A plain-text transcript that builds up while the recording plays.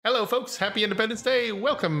Hello folks, happy Independence Day.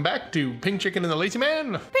 Welcome back to Pink Chicken and the Lazy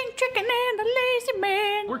Man. Pink Chicken and the Lazy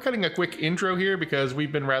Man. We're cutting a quick intro here because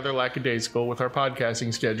we've been rather lackadaisical with our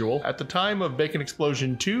podcasting schedule. At the time of Bacon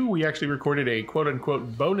Explosion 2, we actually recorded a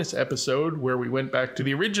quote-unquote bonus episode where we went back to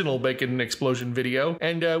the original Bacon Explosion video,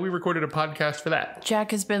 and we recorded a podcast for that. Jack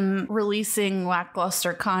has been releasing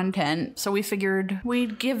lackluster content, so we figured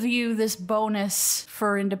we'd give you this bonus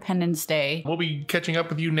for Independence Day. We'll be catching up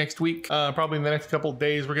with you next week, probably in the next couple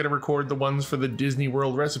days. We're going to record the ones for the Disney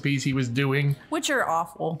World recipes he was doing. Which are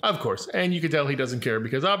awful. Of course, and you can tell he doesn't care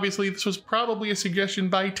because obviously this was probably a suggestion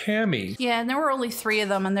by Tammy. Yeah, and there were only 3 of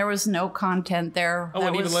them, and there was no content there. Oh,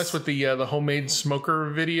 and even less with the homemade smoker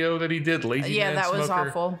video that he did, Lazy Man that was Smoker.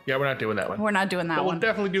 awful. Yeah, we're not doing that one. We're not doing that But one. we'll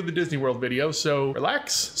definitely do the Disney World video, so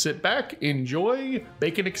relax, sit back, enjoy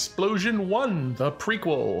Bacon Explosion 1, the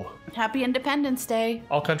prequel. Happy Independence Day.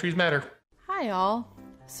 All countries matter. Hi, all.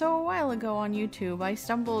 So a while ago on YouTube, I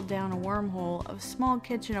stumbled down a wormhole of small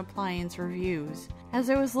kitchen appliance reviews. As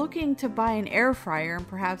I was looking to buy an air fryer and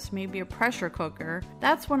perhaps maybe a pressure cooker,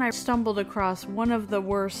 that's when I stumbled across one of the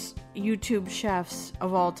worst YouTube chefs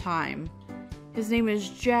of all time. His name is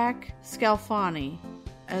Jack Scalfani,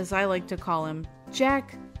 as I like to call him,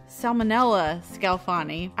 Jack Salmonella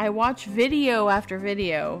Scalfani. I watch video after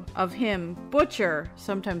video of him butcher,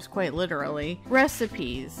 sometimes quite literally,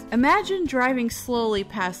 recipes. Imagine driving slowly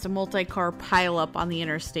past a multi-car pileup on the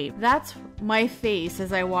interstate. That's my face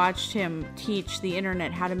as I watched him teach the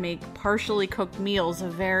internet how to make partially cooked meals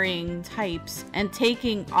of varying types and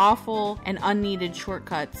taking awful and unneeded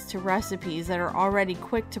shortcuts to recipes that are already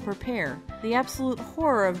quick to prepare. The absolute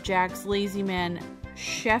horror of Jack's lazy man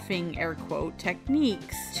chefing, air quote,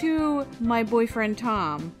 techniques to my boyfriend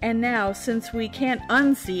Tom. And now, since we can't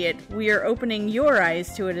unsee it, we are opening your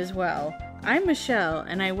eyes to it as well. I'm Michelle,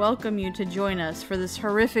 and I welcome you to join us for this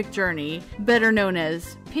horrific journey, better known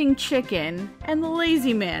as Pink Chicken and the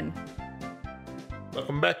Lazy Man.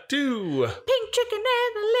 Welcome back to Pink Chicken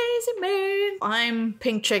and the Lazy Man. I'm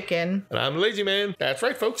Pink Chicken. And I'm Lazy Man. That's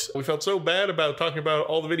right, folks. We felt so bad about talking about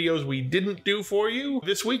all the videos we didn't do for you.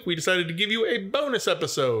 This week, we decided to give you a bonus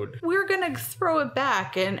episode. We're gonna throw it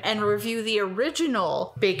back and review the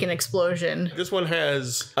original Bacon Explosion. This one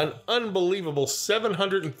has an unbelievable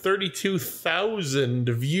 732,000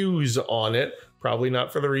 views on it. Probably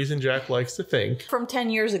not for the reason Jack likes to think. From 10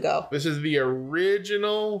 years ago. This is the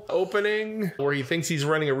original opening where he thinks he's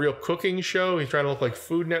running a real cooking show. He's trying to look like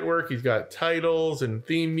Food Network. He's got titles and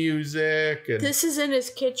theme music. And this is in his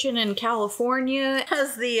kitchen in California. It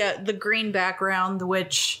has the green background,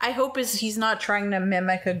 which I hope is he's not trying to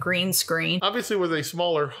mimic a green screen. Obviously with a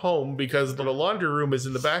smaller home because the laundry room is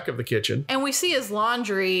in the back of the kitchen. And we see his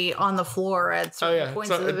laundry on the floor at certain points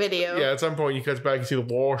of the video. Yeah, at some point he cuts back, you see the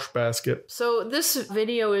wash basket. So this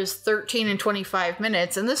video is 13 and 25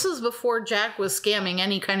 minutes, and this is before Jack was scamming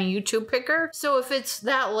any kind of YouTube picker. So if it's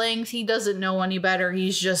that length, he doesn't know any better.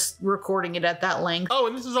 He's just recording it at that length. Oh,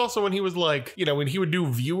 and this is also when he was like, when he would do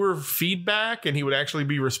viewer feedback and he would actually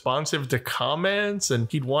be responsive to comments and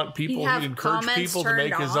he'd encourage people to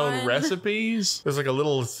make his own recipes. There's like a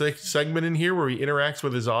little segment in here where he interacts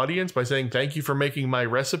with his audience by saying, thank you for making my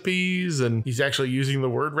recipes. And he's actually using the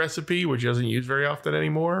word recipe, which he doesn't use very often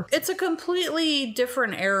anymore. It's a completely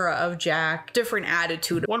different era of Jack, different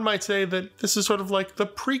attitude. One might say that this is sort of like the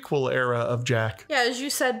prequel era of Jack. Yeah, as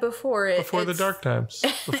you said before, before the dark times,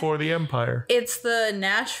 before the Empire. It's the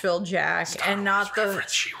Nashville Jack and not the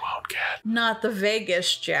she won't get. Not the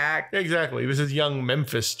Vegas Jack. Exactly. This is young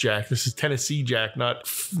Memphis Jack. This is Tennessee Jack, not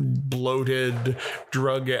bloated,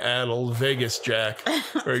 drug-addled Vegas Jack,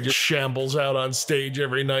 where he just shambles out on stage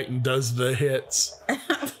every night and does the hits.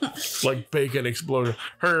 Like Bacon Explosion.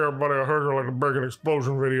 Hey everybody, I heard you like a Bacon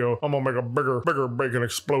Explosion video. I'm gonna make a bigger Bacon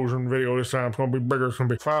Explosion video this time. It's gonna be bigger. It's gonna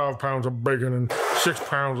be 5 pounds of bacon and 6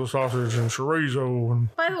 pounds of sausage and chorizo.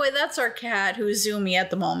 And by the way, that's our cat who's zoomy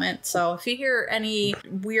at the moment. So if you hear any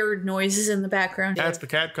weird noises in the background, that's the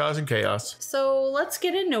cat causing chaos. So let's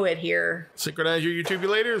get into it here. Synchronize your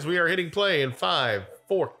YouTubulators. We are hitting play in 5,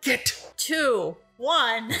 4, get 2,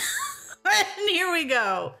 1. And here we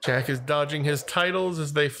go. Jack is dodging his titles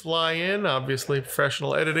as they fly in. Obviously,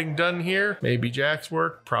 professional editing done here. Maybe Jack's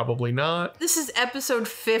work, probably not. This is episode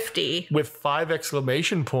 50. With 5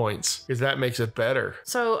 exclamation points, because that makes it better.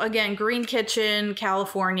 So again, Green Kitchen,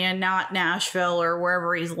 California, not Nashville or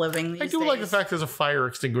wherever he's living these days. I do like the fact there's a fire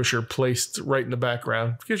extinguisher placed right in the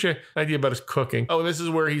background. Gives you an idea about his cooking. Oh, and this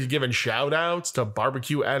is where he's giving shout outs to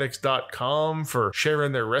barbecueaddicts.com for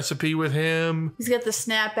sharing their recipe with him. He's got the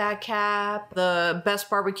snapback cap. cap, the best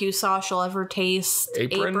barbecue sauce you'll ever taste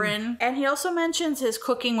apron. And he also mentions his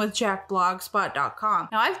Cooking with Jack blogspot.com.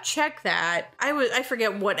 Now I've checked that. I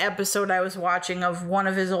forget what episode I was watching of one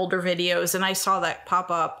of his older videos, and I saw that pop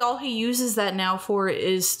up. All he uses that now for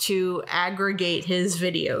is to aggregate his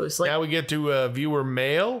videos. Now we get to viewer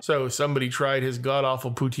mail. So somebody tried his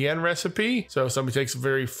god-awful poutine recipe. So somebody takes a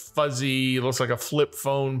very fuzzy, looks like a flip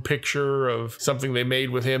phone picture of something they made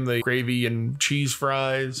with him, the gravy and cheese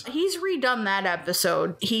fries. He's redone that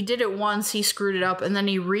episode. He did it once, he screwed it up, and then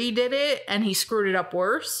he redid it, and he screwed it up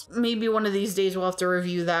worse. Maybe one of these days we'll have to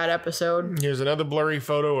review that episode. Here's another blurry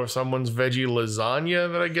photo of someone's veggie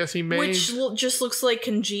lasagna that I guess he made. Which just looks like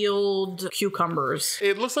congealed cucumbers.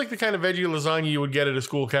 It looks like the kind of veggie lasagna you would get at a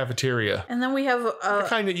school cafeteria. And then we have the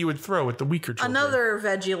kind that you would throw at the weaker children. Another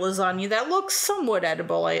veggie lasagna that looks somewhat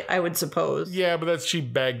edible, I would suppose. Yeah, but that's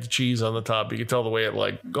cheap bagged cheese on the top. You can tell the way it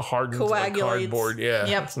hardens like cardboard. Yeah,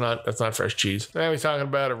 yep. That's not fresh cheese. Now he's talking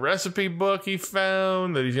about a recipe book he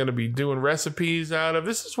found that he's going to be doing recipes out of.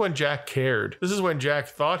 This is when Jack cared. This is when Jack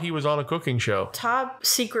thought he was on a cooking show. Top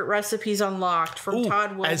secret recipes unlocked from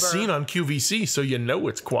Todd Wilbur. As seen on QVC, so you know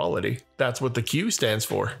it's quality. That's what the Q stands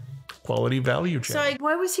for. Quality value check. So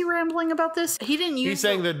why was he rambling about this? He didn't use. He's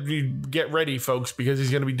saying that you get ready, folks, because he's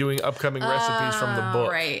going to be doing upcoming recipes from the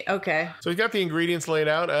book. Right. Okay. So he's got the ingredients laid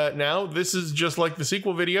out. Now this is just like the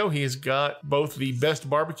sequel video. He's got both the best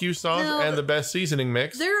barbecue sauce and the best seasoning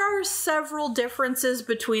mix. There are several differences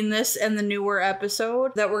between this and the newer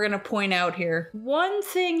episode that we're going to point out here. One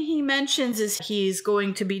thing he mentions is he's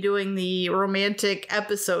going to be doing the romantic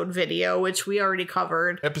episode video, which we already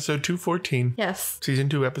covered. Episode 214. Yes. Season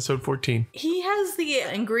 2, episode 14. He has the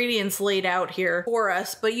ingredients laid out here for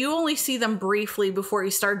us, but you only see them briefly before he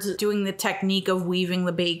starts doing the technique of weaving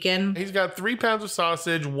the bacon. He's got 3 pounds of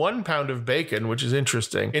sausage, 1 pound of bacon, which is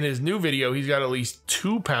interesting. In his new video, he's got at least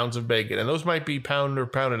 2 pounds of bacon, and those might be pound or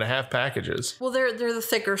pound and a half packages. Well, they're the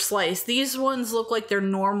thicker slice. These ones look like they're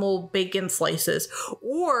normal bacon slices,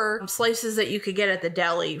 or slices that you could get at the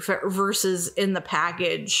deli versus in the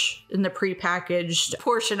package, in the prepackaged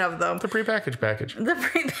portion of them. The prepackaged package. The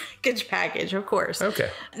prepackaged package, of course. Okay.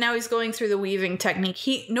 Now he's going through the weaving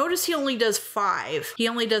technique. Notice he only does 5. He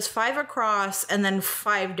only does 5 across and then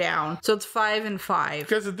 5 down. So it's 5 and 5.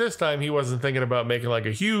 Because at this time he wasn't thinking about making like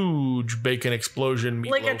a huge bacon explosion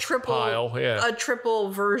meatloaf like a triple pile. Yeah. A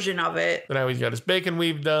triple version of it. So now he's got his bacon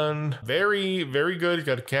weave done. Very, very good. He's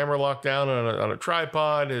got a camera locked down on a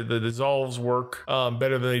tripod. The dissolves work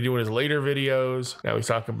better than they do in his later videos. Now he's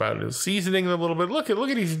talking about his seasoning a little bit. Look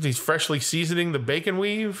at he's freshly seasoning the bacon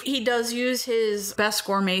weave. He does use his best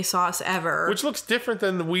gourmet sauce ever. Which looks different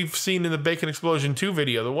than we've seen in the Bacon Explosion 2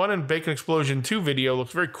 video. The one in Bacon Explosion 2 video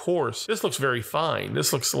looks very coarse. This looks very fine.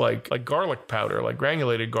 This looks like garlic powder, like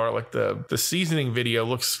granulated garlic. The seasoning video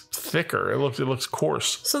looks thicker. It looks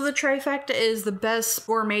coarse. So the trifecta is the best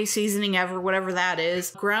gourmet seasoning ever, whatever that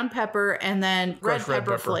is. Ground pepper and then red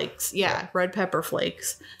pepper flakes. Yeah, red pepper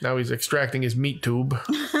flakes. Now he's extracting his meat tube.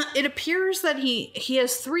 It appears that he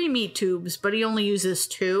has 3 meat tubes, but he only uses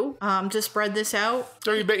 2 to spread this out.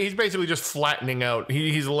 So he's basically just flattening out.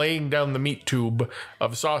 He's laying down the meat tube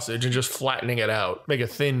of sausage and just flattening it out. Make a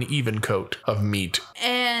thin, even coat of meat.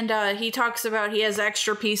 And he talks about he has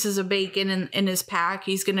extra pieces of bacon in his pack.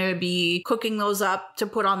 He's going to be cooking those up to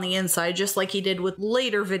put on the inside, just like he did with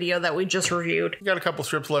later video that we just reviewed. Got a couple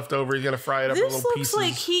strips left over. He's going to fry it up in little pieces.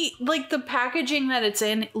 This looks like the packaging that it's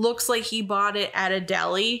in looks like he bought it at a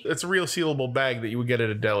deli. It's a real sealable bag that you would get at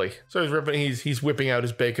a deli. So he's whipping out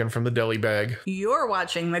his bacon from the deli bag. You're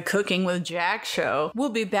watching the Cooking with Jack show. We'll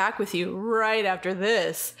be back with you right after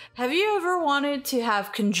this. Have you ever wanted to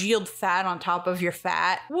have congealed fat on top of your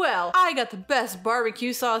fat? Well, I got the best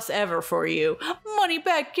barbecue sauce ever for you. Money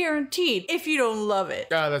back guaranteed if you don't love it.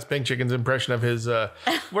 That's Pink Chicken's impression of his...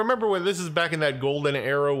 Remember when this is back in that golden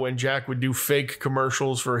era when Jack would do fake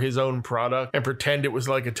commercials for his own product and pretend it was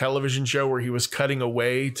like a television show where he was cutting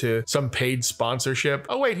away to some paid sponsorship?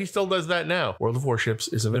 Oh wait, he still does that now. World of Warships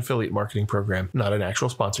is an affiliate marketing program, not an actual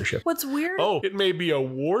sponsorship. What's weird? Oh, it may be a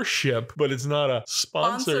warship, but it's not a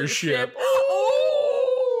sponsorship.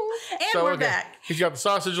 And we're back. He's got the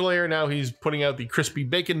sausage layer. Now he's putting out the crispy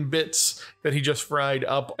bacon bits that he just fried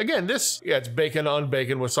up. Again, it's bacon on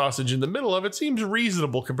bacon with sausage in the middle of it. Seems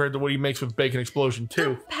reasonable compared to what he makes with Bacon Explosion 2.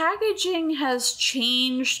 The packaging has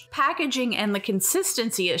changed. Packaging and the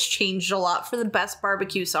consistency has changed a lot for the best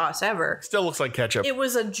barbecue sauce ever. Still looks like ketchup. It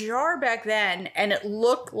was a jar back then and it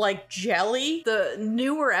looked like jelly. The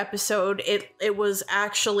newer episode, it was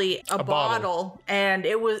actually a bottle and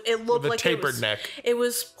it looked with like tapered neck. It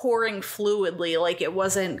was pouring fluidly properly. Like it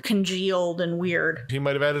wasn't congealed and weird. He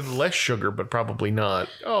might have added less sugar, but probably not.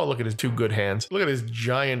 Oh, look at his 2 good hands. Look at his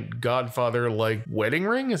giant Godfather like wedding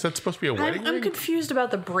ring. Is that supposed to be a wedding ring? I'm confused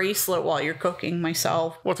about the bracelet while you're cooking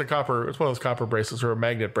myself. Well, it's one of those copper bracelets or a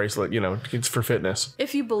magnet bracelet. It's for fitness.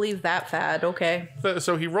 If you believe that fad, okay.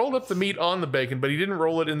 So he rolled up the meat on the bacon, but he didn't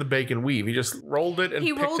roll it in the bacon weave. He just rolled it and picked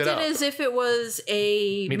it up. He rolled it as if it was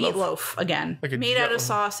a meatloaf again, like made out of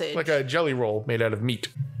sausage. Like a jelly roll made out of meat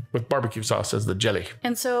with barbecue sauce as the jelly.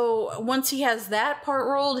 And so once he has that part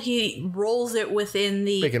rolled, he rolls it within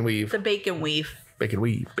the bacon weave. The bacon weave. Bacon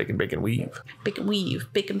weave. Bacon weave. Bacon weave.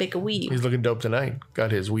 Bacon weave. He's looking dope tonight.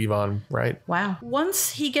 Got his weave on right. Wow.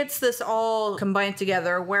 Once he gets this all combined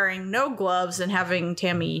together, wearing no gloves and having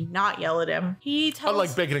Tammy not yell at him, he tells...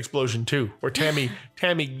 Unlike Bacon Explosion 2, where Tammy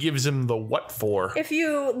gives him the what for. If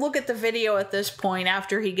you look at the video at this point,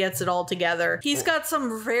 after he gets it all together, he's got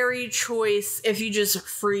some very choice, if you just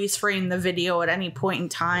freeze frame the video at any point in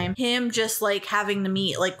time, him just like having the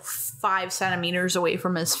meat like 5 centimeters away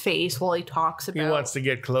from his face while he talks about... He wants to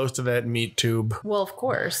get close to that meat tube. Well, of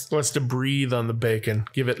course. He wants to breathe on the bacon.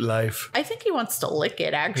 Give it life. I think he wants to lick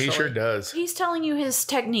it, actually. He sure does. He's telling you his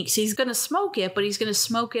techniques. He's going to smoke it, but he's going to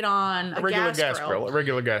smoke it on a regular gas grill. A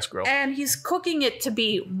regular gas grill. And he's cooking it to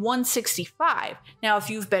be 165. Now, if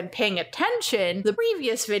you've been paying attention, the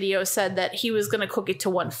previous video said that he was going to cook it to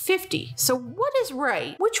 150. So what is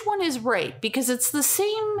right? Which one is right? Because it's the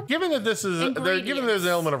same. Given that there's an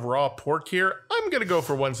element of raw pork here, I'm going to go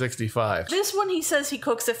for 165. This one, he says he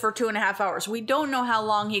cooks it for 2.5 hours. We don't know how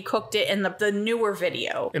long he cooked it in the newer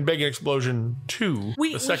video. In Bacon Explosion 2,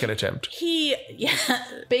 the second attempt.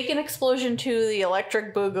 Bacon Explosion 2, the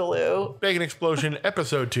Electric Boogaloo. Bacon Explosion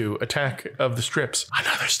Episode 2, Attack of the Strips.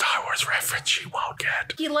 Another Star Wars reference you won't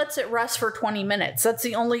get. He lets it rest for 20 minutes. That's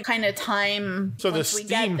the only kind of time. So the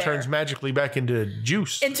steam turns magically back into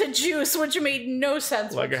juice. Which made no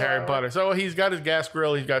sense like whatsoever. A Harry Potter. So he's got his gas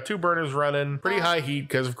grill. He's got 2 burners running. Pretty high heat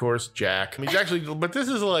because, of course, Jack. He's actually, but this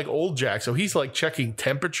is like old Jack. So he's like checking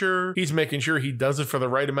temperature. He's making sure he does it for the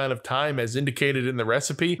right amount of time as indicated in the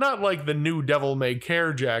recipe. Not like the new Devil May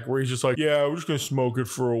Care Jack where he's just like, yeah, we're just going to smoke it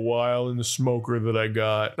for a while in the smoker that I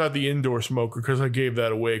got. Not the indoor smoker because I gave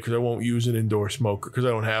that away because I won't use an indoor smoker because I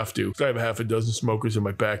don't have to. I have half a dozen smokers in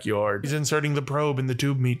my backyard. He's inserting the probe in the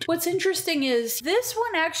tube meat. What's interesting is this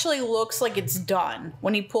one actually looks like it's done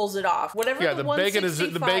when he pulls it off. Whatever. Yeah,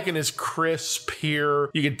 the bacon is crisp here.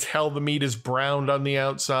 You can tell the meat is browned on the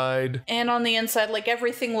outside. And on the inside, like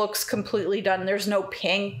everything looks completely done. There's no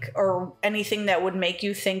pink or anything that would make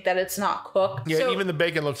you think that it's not cooked. Yeah, even the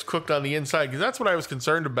bacon looks cooked on the inside because that's what I was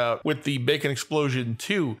concerned about with the Bacon Explosion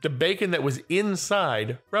 2. The bacon that was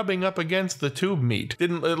inside rubbing up against the tube meat. It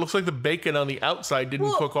looks like the bacon on the outside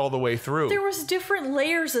didn't cook all the way through. There was different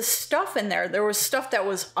layers of stuff in there. There was stuff that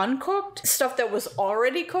was uncooked, stuff that was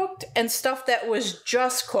already cooked, and stuff that was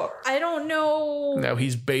just cooked. I don't know. Now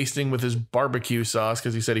he's basting with his barbecue sauce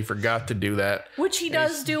because he said he forgot to do that. Which he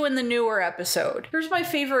does do in the newer episode. Here's my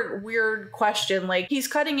favorite weird question. Like, he's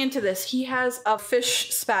cutting into this. He has a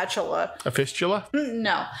fish spatula. A fistula?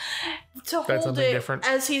 No. To That's hold something it different?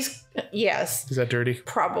 as he's... Yes. Is that dirty?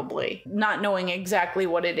 Probably. Not knowing exactly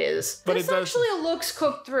what it is. But this actually looks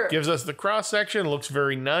cooked through. Gives us the cross section. Looks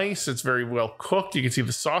very nice. It's very well cooked. You can see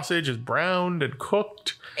the sausage is browned and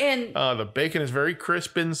cooked. And the bacon is very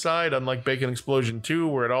crisp inside, unlike Bacon Explosion 2,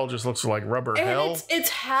 where it all just looks like rubber hell. It's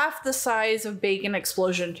half the size of Bacon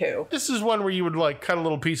Explosion 2. This is one where you would like cut a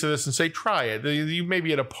little piece of this and say, try it. You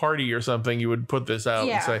maybe at a party or something, you would put this out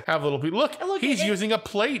and say, have a little piece. Look he's using a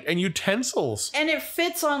plate and utensils. And it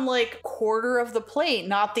fits on like quarter of the plate,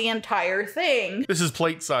 not the entire thing. This is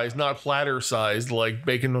plate size, not platter sized like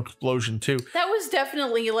Bacon Explosion 2. That was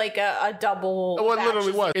definitely like a double. Well, it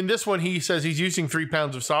literally was. In this one, he says he's using 3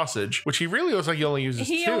 pounds of sausage, which he really looks like he only uses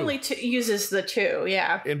 2. He only uses the 2,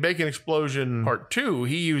 yeah. In Bacon Explosion Part 2,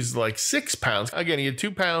 he used like 6 pounds. Again, he had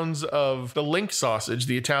 2 pounds of the link sausage,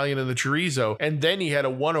 the Italian and the chorizo, and then he had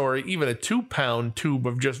a 1 or even a 2-pound tube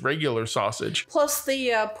of just regular sausage. Plus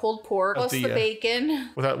the pulled pork, plus the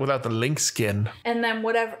bacon. Without the link skin. And then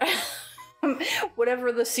whatever...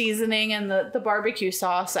 whatever the seasoning and the barbecue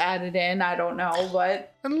sauce added in, I don't know, but...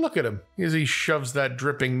 And look at him as he shoves that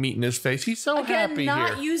dripping meat in his face. He's so happy here.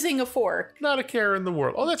 Not using a fork. Not a care in the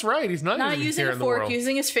world. Oh, that's right. He's not using a fork,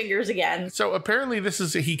 using his fingers again. So apparently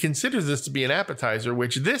he considers this to be an appetizer,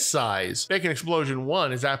 which this size, Bacon Explosion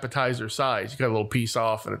 1 is appetizer size. You got a little piece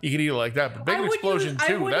off and you can eat it like that. But Bacon Explosion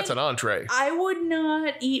 2, that's an entree. I would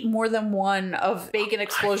not eat more than one of Bacon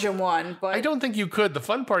Explosion 1, but... I don't think you could. The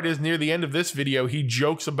fun part is near the end of this video, he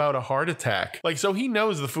jokes about a heart attack. Like, so he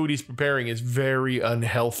knows the food he's preparing is very unhealthy.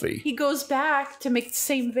 healthy. He goes back to make the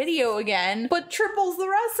same video again, but triples the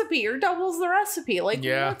recipe or doubles the recipe. Like,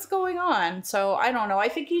 what's going on? So I don't know. I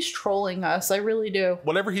think he's trolling us. I really do.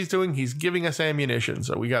 Whatever he's doing, he's giving us ammunition.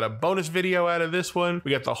 So we got a bonus video out of this one.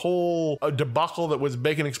 We got the whole debacle that was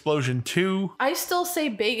Bacon Explosion 2. I still say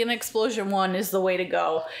Bacon Explosion 1 is the way to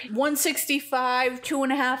go. 165,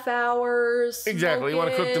 2.5 hours. Exactly. You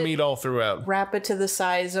want to cook the meat all throughout. Wrap it to the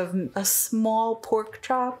size of a small pork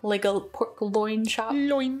chop, like a pork loin chop.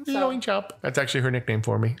 Loin chop. That's actually her nickname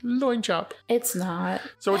for me. Loin chop. It's not.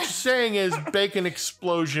 So what you're saying is Bacon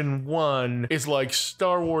Explosion 1 is like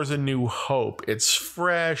Star Wars A New Hope. It's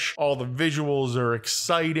fresh. All the visuals are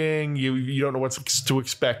exciting. You don't know what to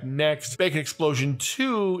expect next. Bacon Explosion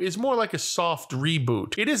 2 is more like a soft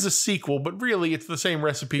reboot. It is a sequel, but really it's the same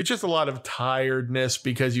recipe. It's just a lot of tiredness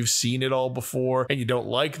because you've seen it all before and you don't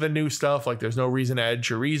like the new stuff. Like there's no reason to add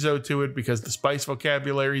chorizo to it because the spice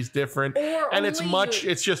vocabulary is different. And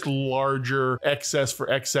it's just larger excess for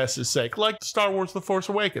excess's sake. Like Star Wars The Force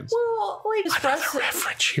Awakens. Well, like another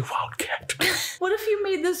reference you won't get. What if you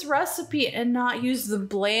made this recipe and not use the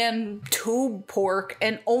bland tube pork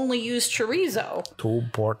and only use chorizo?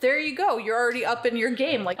 Tube pork. There you go. You're already up in your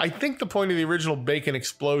game. Like, I think the point of the original Bacon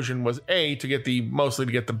Explosion was mostly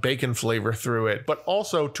to get the bacon flavor through it, but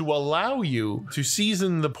also to allow you to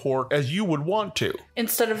season the pork as you would want to.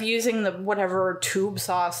 Instead of using the whatever tube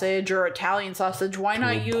sausage or Italian sausage, why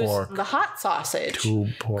not use the hot sausage? Tube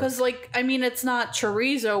pork. Because, like, I mean, it's not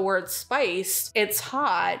chorizo where it's spiced. It's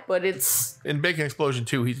hot, but it's... In Bacon Explosion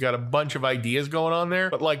 2, he's got a bunch of ideas going on there,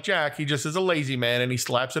 but like Jack, he just is a lazy man and he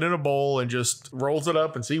slaps it in a bowl and just rolls it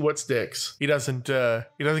up and see what sticks. He doesn't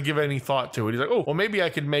give any thought to it. He's like, oh, well, maybe I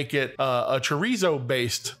could make it a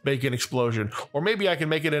chorizo-based Bacon Explosion, or maybe I can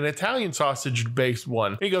make it an Italian sausage-based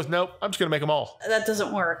one. And he goes, nope, I'm just gonna make them all. That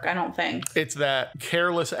doesn't work, I don't think. It's that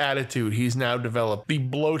careless attitude he's now developed. The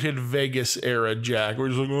bloated Vegas era Jack, where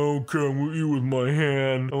he's like, okay, I'm gonna eat with my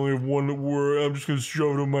hand. I only have one word. I'm just gonna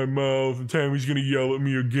shove it in my mouth, and Tammy's gonna yell at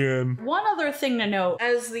me again. One other thing to note,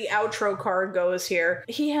 as the outro card goes here,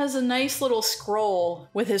 he has a nice little scroll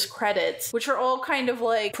with his credits, which are all kind of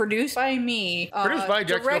like produced by me. Produced by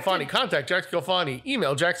Jack Scalfani. Contact Jack Scalfani.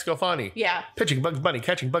 Email Jack Scalfani. Yeah. Pitching Bugs Bunny.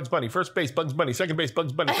 Catching Bugs Bunny. First base Bugs Bunny. Second base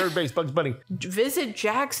Bugs Bunny. Third base Bugs Bunny. Visit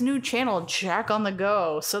Jack's new channel, Jack on the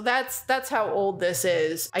Go. So that's how old this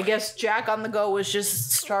is. I guess Jack on the Go was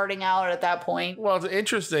just starting out at that point. Well, it's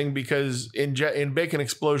interesting because in Bacon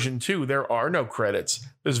Explosion 2, there are no credits.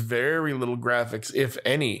 There's very little graphics, if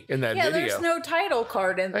any, in that video. Yeah, there's no title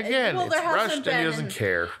card. Again, it's rushed and he doesn't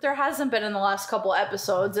care. There hasn't been in the last couple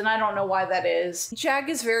episodes, and I don't know why that is. Jack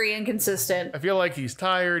is very inconsistent. I feel like he's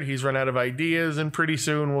tired, he's run out of ideas, and pretty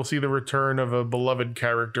soon we'll see the return of a beloved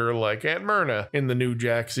character like Aunt Myrna in the new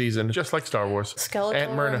Jack season, just like Star Wars.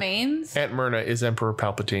 Skeletal remains? Aunt Myrna is Emperor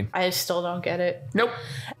Palpatine. I still don't get it. Nope.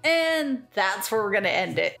 And that's where we're going to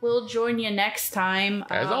end it. We'll join you next time.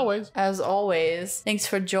 As always. As always.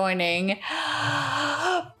 Thanks for joining. Pink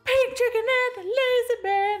Chicken and Lazy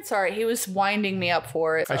Man. Sorry, he was winding me up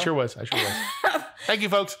for it. So. I sure was. Thank you,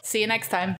 folks. See you next time.